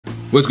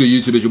What's good,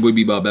 YouTube? It's your boy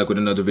Beebop back with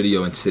another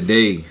video, and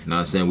today,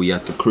 we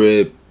at the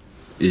crib.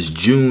 It's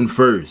June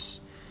 1st.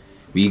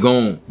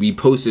 We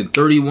posting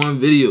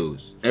 31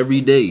 videos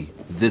every day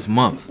this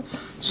month.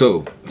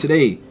 So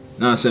today,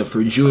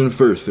 for June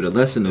 1st, for the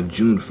lesson of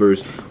June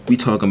 1st, we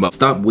talking about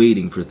stop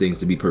waiting for things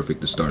to be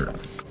perfect to start.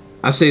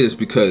 I say this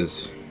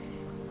because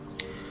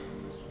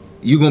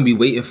you're gonna be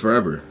waiting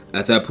forever.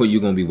 At that point, you're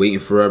gonna be waiting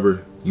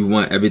forever. You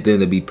want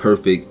everything to be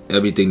perfect,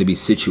 everything to be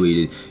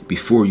situated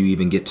before you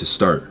even get to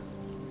start.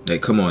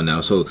 Like, come on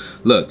now. So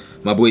look,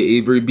 my boy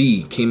Avery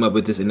B came up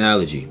with this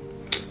analogy.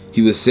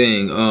 He was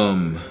saying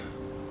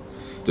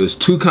there's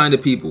two kind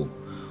of people.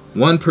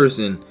 One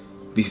person,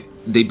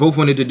 they both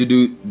wanted to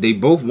do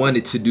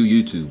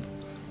YouTube.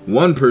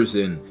 One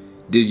person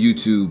did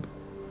YouTube.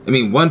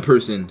 One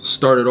person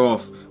started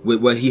off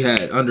with what he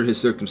had under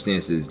his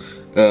circumstances,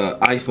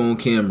 iPhone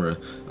camera,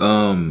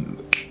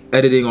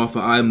 editing off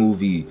of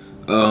iMovie,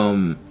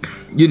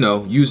 you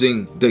know,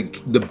 using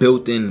the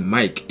built-in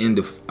mic in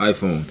the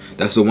iPhone.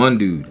 That's the one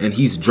dude, and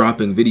he's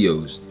dropping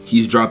videos.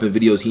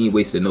 He ain't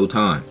wasting no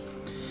time.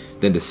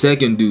 Then the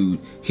second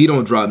dude, he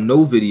don't drop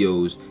no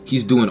videos.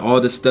 He's doing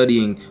all the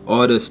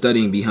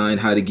studying behind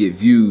how to get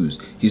views.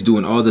 He's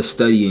doing all the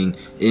studying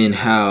in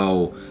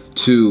how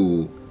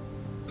to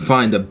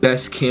find the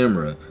best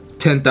camera,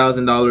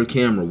 $10,000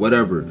 camera,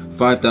 whatever,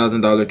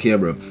 $5,000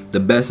 camera, the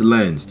best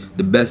lens,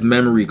 the best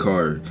memory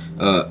card,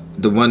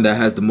 the one that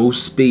has the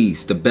most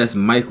space, the best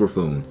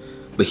microphone.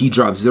 But he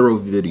dropped zero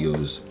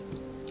videos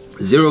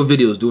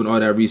doing all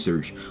that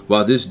research,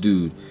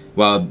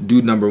 while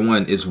dude number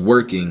one is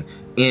working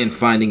and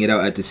finding it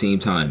out at the same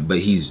time, but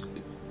he's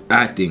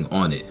acting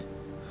on it.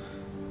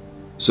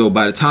 So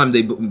by the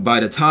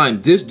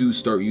time this dude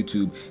start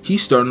YouTube,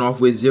 he's starting off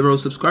with 0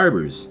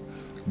 subscribers.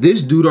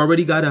 This dude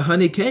already got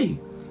 100K.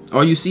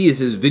 All you see is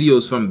his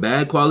videos from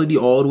bad quality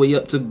all the way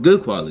up to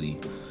good quality.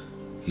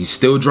 He's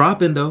still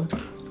dropping though.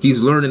 He's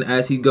learning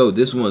as he goes.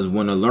 This one's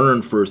wanna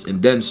learn first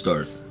and then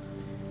start.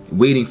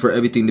 Waiting for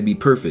everything to be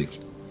perfect.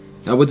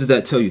 Now what does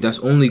that tell you? That's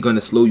only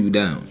gonna slow you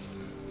down.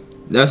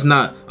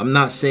 I'm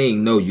not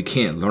saying no, you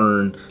can't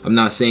learn. I'm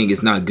not saying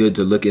it's not good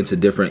to look into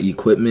different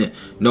equipment.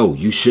 No,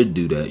 you should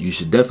do that. You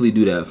should definitely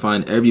do that.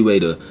 Find every way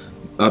to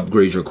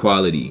upgrade your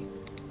quality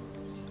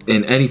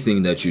in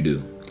anything that you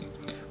do.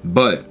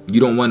 But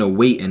you don't want to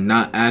wait and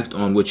not act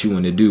on what you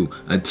want to do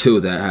until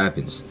that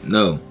happens.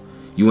 No,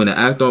 you want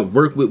to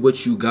work with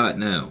what you got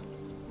now.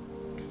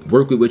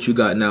 Work with what you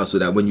got now, so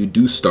that when you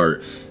do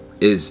start,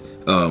 is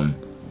the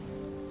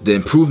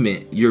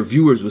improvement. Your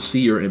viewers will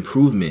see your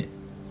improvement,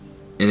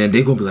 and then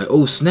they're gonna be like,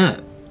 oh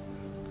snap,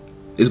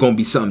 it's gonna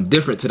be something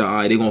different to the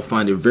eye. They're gonna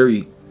find it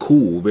very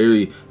cool,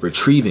 very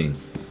retrieving.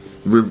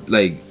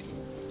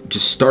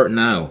 Just start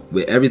now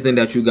with everything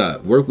that you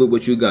got. Work with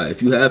what you got.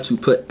 If you have to,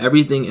 put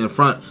everything in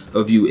front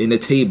of you in the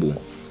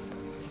table.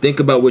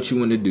 Think about what you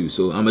want to do.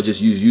 So I'm gonna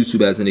just use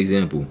YouTube as an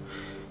example.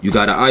 You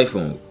got an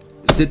iPhone.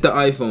 Sit the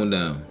iPhone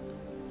down.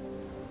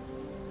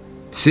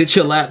 Sit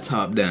your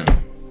laptop down.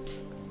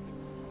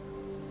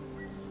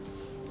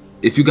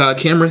 If you got a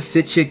camera,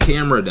 sit your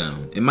camera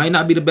down. It might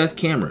not be the best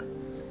camera,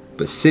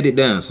 but sit it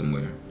down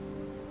somewhere.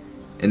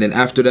 And then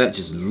after that,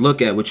 just look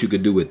at what you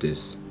could do with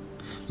this.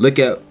 Look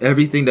at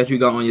everything that you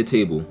got on your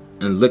table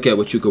and look at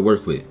what you could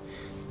work with.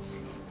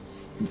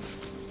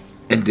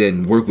 And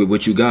then work with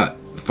what you got.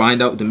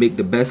 Find out to make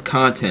the best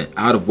content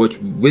out of what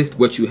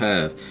you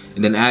have.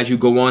 And then as you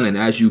go on and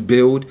as you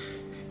build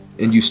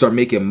and you start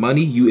making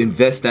money, you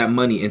invest that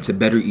money into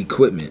better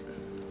equipment.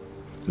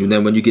 And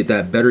then when you get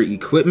that better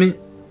equipment,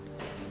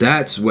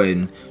 that's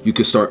when you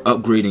can start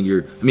upgrading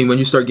your, when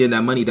you start getting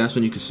that money, that's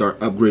when you can start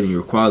upgrading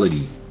your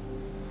quality.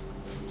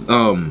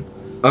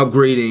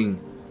 Upgrading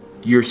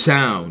your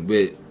sound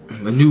with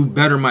a new,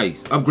 better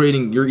mics,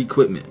 upgrading your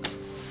equipment.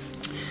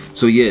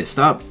 So yeah,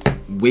 stop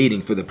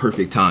waiting for the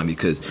perfect time,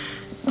 because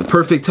the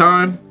perfect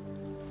time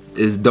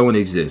don't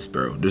exist,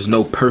 bro. There's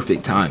no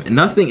perfect time, and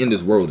nothing in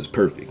this world is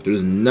perfect.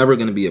 There's never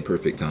gonna be a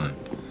perfect time.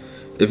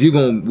 If you're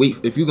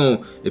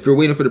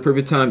waiting for the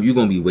perfect time, you're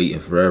gonna be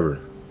waiting forever.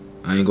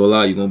 I ain't gonna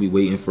lie, you're gonna be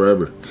waiting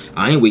forever.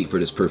 I ain't waiting for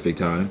this perfect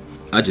time.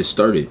 I just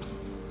started.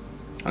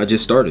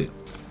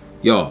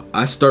 Y'all,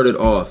 I started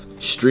off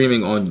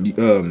streaming on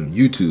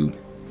YouTube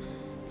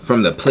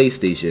from the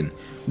PlayStation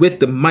with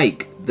the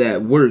mic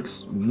that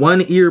works, one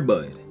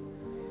earbud,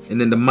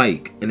 and then the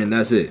mic, and then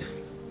that's it.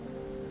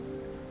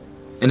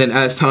 And then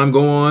as time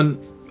go on,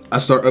 I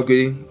start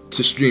upgrading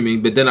to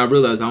streaming, but then I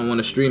realized I don't want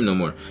to stream no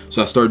more.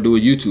 So I started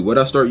doing YouTube. What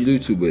I start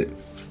YouTube with?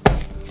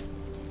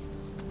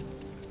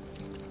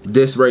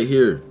 This right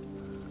here,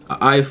 an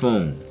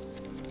iPhone.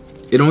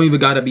 It don't even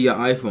gotta be an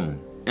iPhone.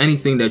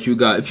 Anything that you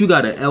got. If you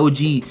got an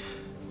LG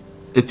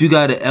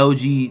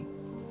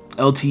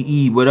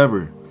LTE,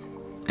 whatever,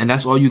 and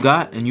that's all you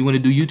got, and you want to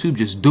do YouTube,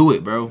 just do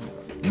it, bro.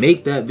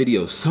 Make that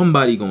video.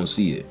 Somebody gonna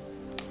see it.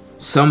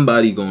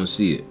 Somebody gonna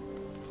see it.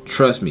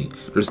 Trust me.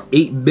 There's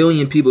 8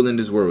 billion people in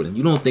this world, and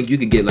you don't think you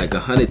could get like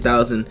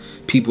 100,000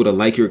 people to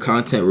like your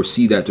content or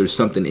see that there's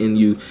something in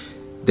you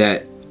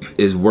that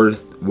is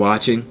worth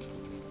watching?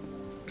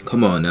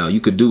 Come on now,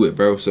 you could do it,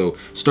 bro. So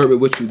start with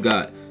what you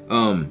got.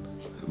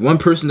 One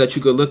person that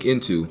you could look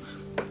into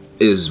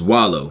is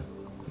Wallow.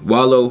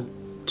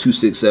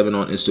 Wallow267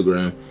 on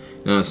Instagram.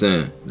 You know what I'm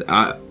saying?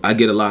 I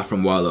get a lot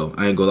from Wallow.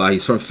 I ain't gonna lie.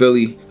 He's from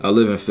Philly. I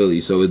live in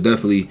Philly, so it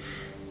definitely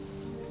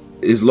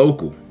is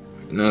local.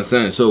 You know what I'm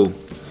saying? So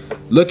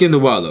look into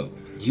Wallow.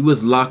 He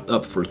was locked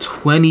up for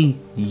 20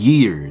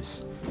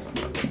 years.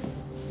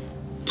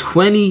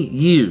 20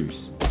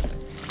 years.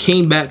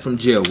 Came back from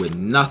jail with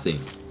nothing.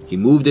 He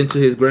moved into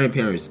his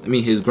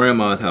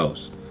grandma's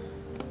house.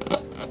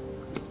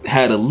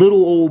 Had a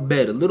little old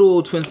bed, a little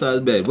old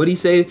twin-size bed. What'd he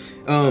say?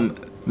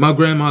 My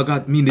grandma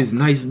got me this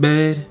nice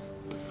bed.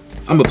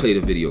 I'm gonna play the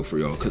video for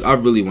y'all because I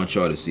really want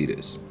y'all to see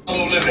this.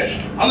 I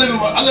live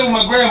with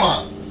my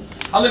grandma.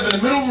 I live in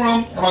the middle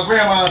room in my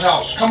grandma's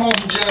house. Come home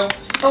from jail,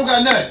 don't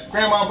got nothing.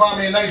 Grandma bought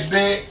me a nice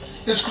bed.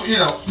 It's, you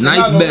know,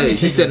 nice bed.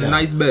 He said a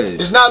nice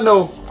bed. It's not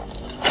no.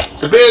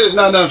 The bed is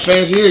not nothing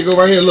fancy. Here, go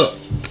right here. Look.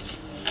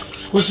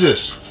 What's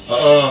this?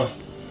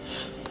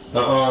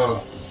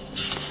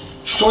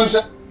 Twin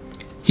size.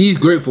 He's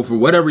grateful for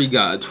whatever he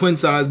got. A twin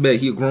size bed.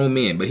 He a grown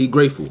man, but he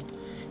grateful.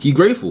 He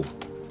grateful. You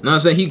know what I'm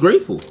saying? He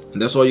grateful.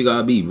 And that's all you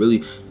gotta be.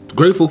 Really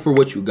grateful for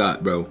what you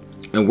got, bro.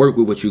 And work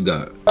with what you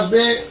got.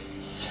 Bed.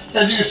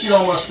 As you can see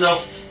all my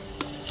stuff.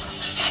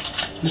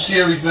 You see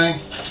everything.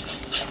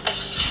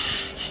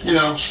 You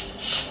know.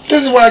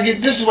 This is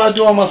where I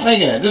do all my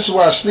thinking at. This is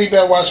where I sleep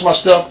at, watch my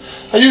stuff.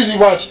 I don't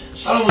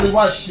really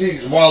watch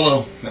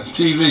Wallow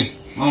TV,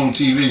 my own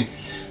TV.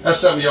 That's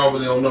something y'all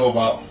really don't know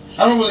about.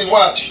 I don't really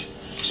watch,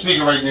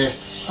 speaker right there,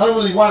 I don't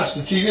really watch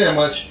the TV that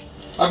much.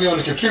 I be on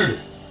the computer,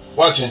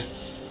 watching.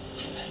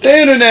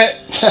 The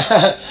internet,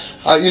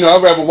 you know,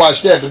 I'd rather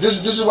watch that, but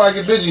this is where I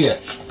get busy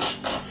at.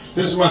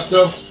 This is my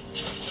stuff.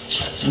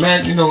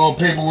 Man, you know, all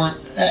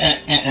paperwork.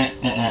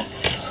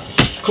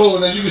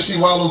 Clothes, as you can see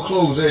Wallow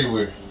clothes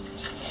everywhere.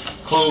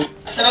 Clothes.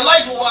 And a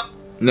life of Wallow.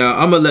 Now,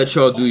 I'm going to let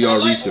y'all do y'all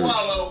research.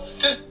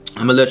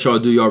 I'm going to let y'all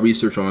do y'all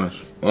research on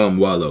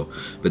Wallow.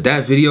 But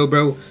that video,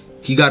 bro,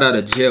 he got out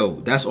of jail.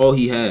 That's all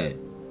he had.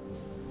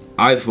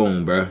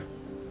 iPhone, bro.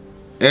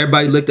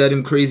 Everybody looked at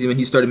him crazy when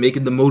he started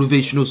making the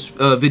motivational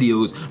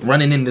videos.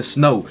 Running in the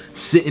snow.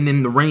 Sitting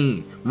in the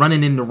rain.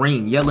 Running in the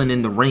rain. Yelling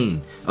in the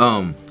rain.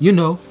 You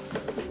know.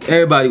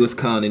 Everybody was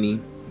counting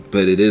him.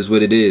 But it is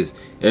what it is.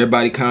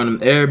 Everybody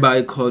counted him.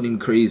 Everybody called him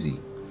crazy.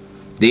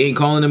 They ain't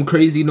calling him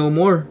crazy no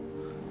more.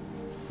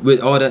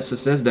 With all that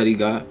success that he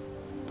got.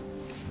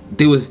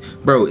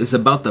 Bro, it's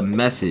about the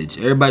message.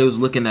 Everybody was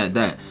looking at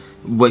that.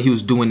 What he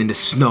was doing in the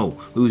snow.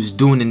 What he was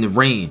doing in the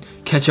rain.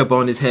 Ketchup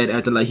on his head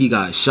acting like he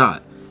got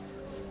shot.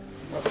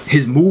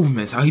 His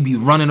movements. How he be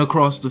running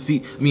across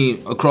the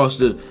across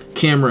the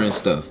camera and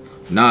stuff.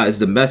 Nah, it's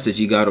the message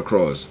he got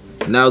across.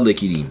 Now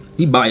look at him.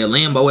 He buy a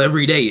Lambo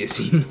every day, it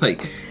seems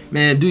like.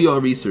 Man, do y'all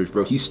research,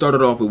 bro. He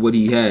started off with what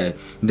he had,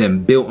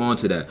 then built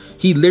onto that.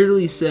 He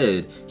literally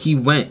said he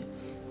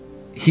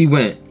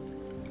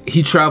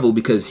traveled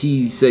because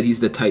he said he's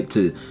the type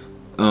to,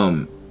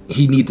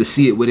 he need to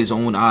see it with his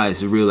own eyes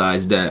to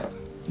realize that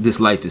this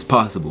life is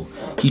possible.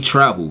 He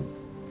traveled,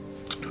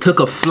 took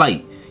a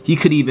flight. He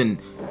could even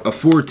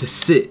afford to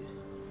sit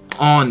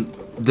in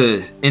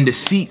the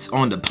seats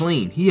on the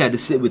plane. He had to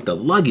sit with the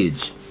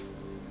luggage.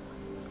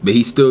 But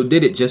he still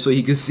did it just so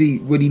he could see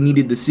what he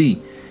needed to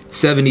see.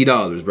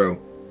 $70, bro.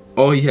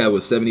 All he had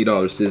was $70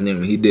 to his name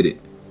when he did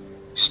it.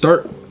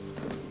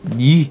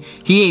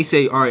 He ain't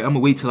say, all right, I'm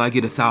gonna wait till I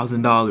get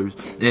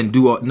 $1,000 and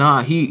do all.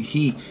 Nah,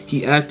 he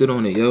acted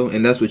on it, yo,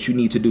 and that's what you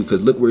need to do.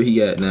 Cause look where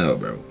he at now,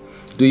 bro.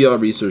 Do y'all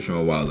research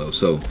on Wallow.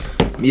 So,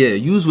 yeah,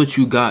 use what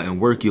you got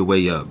and work your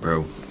way up,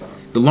 bro.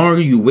 The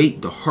longer you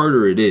wait, the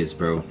harder it is,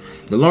 bro.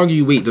 The longer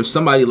you wait, there's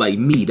somebody like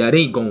me that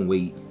ain't gonna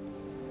wait.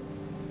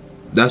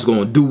 That's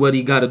gonna do what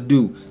he gotta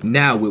do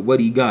now with what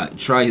he got.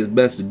 Try his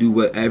best to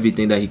do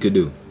everything that he could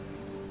do.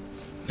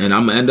 And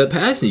I'm gonna end up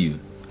passing you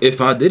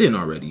if I didn't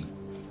already.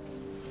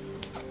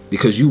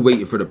 Because you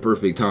waiting for the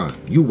perfect time.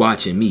 You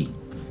watching me,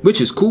 which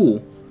is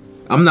cool.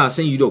 I'm not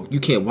saying you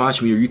can't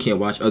watch me or you can't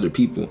watch other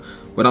people.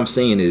 What I'm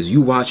saying is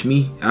you watch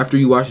me. After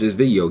you watch this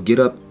video, get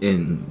up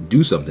and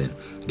do something.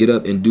 Get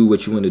up and do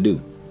what you want to do.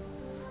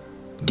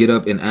 Get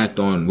up and act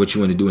on what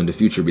you want to do in the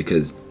future,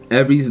 because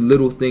every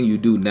little thing you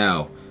do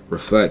now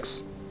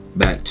reflects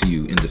back to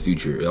you in the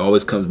future. It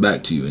always comes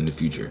back to you in the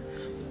future.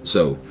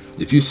 So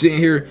if you sitting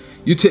here,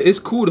 it's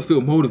cool to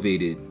feel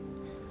motivated,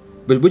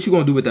 but what you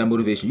gonna do with that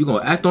motivation? You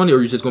gonna act on it, or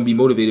you're just gonna be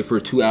motivated for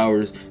 2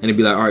 hours and then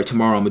be like, all right,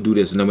 tomorrow I'm gonna do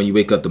this, and then when you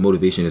wake up, the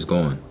motivation is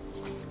gone.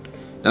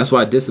 That's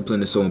why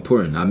discipline is so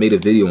important. I made a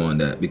video on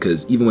that,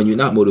 because even when you're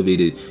not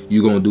motivated,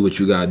 you're gonna do what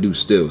you gotta do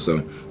still.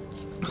 So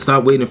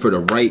stop waiting for the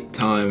right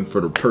time,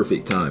 for the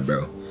perfect time,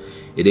 bro.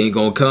 It ain't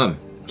gonna come.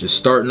 Just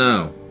start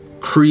now.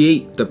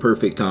 Create the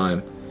perfect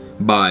time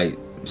by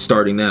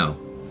starting now.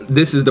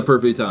 This is the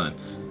perfect time.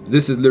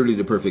 This is literally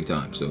the perfect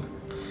time. So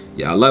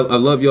yeah, I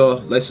love y'all.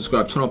 Like,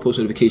 subscribe, turn on post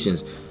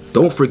notifications.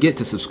 Don't forget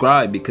to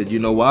subscribe, because you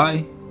know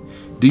why?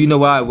 Do you know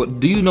why?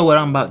 Do you know what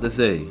I'm about to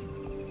say?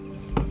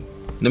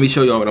 Let me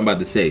show y'all what I'm about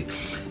to say.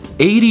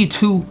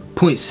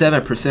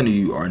 82.7% of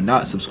you are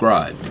not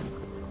subscribed.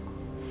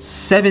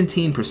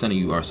 17% of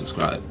you are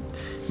subscribed.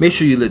 Make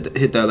sure you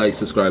hit that like,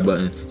 subscribe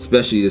button,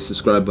 especially the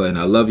subscribe button.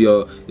 I love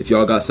y'all. If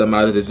y'all got something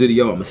out of this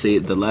video, I'm gonna say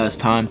it the last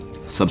time,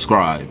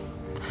 subscribe.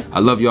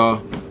 I love y'all.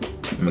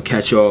 I'm gonna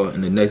catch y'all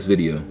in the next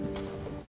video.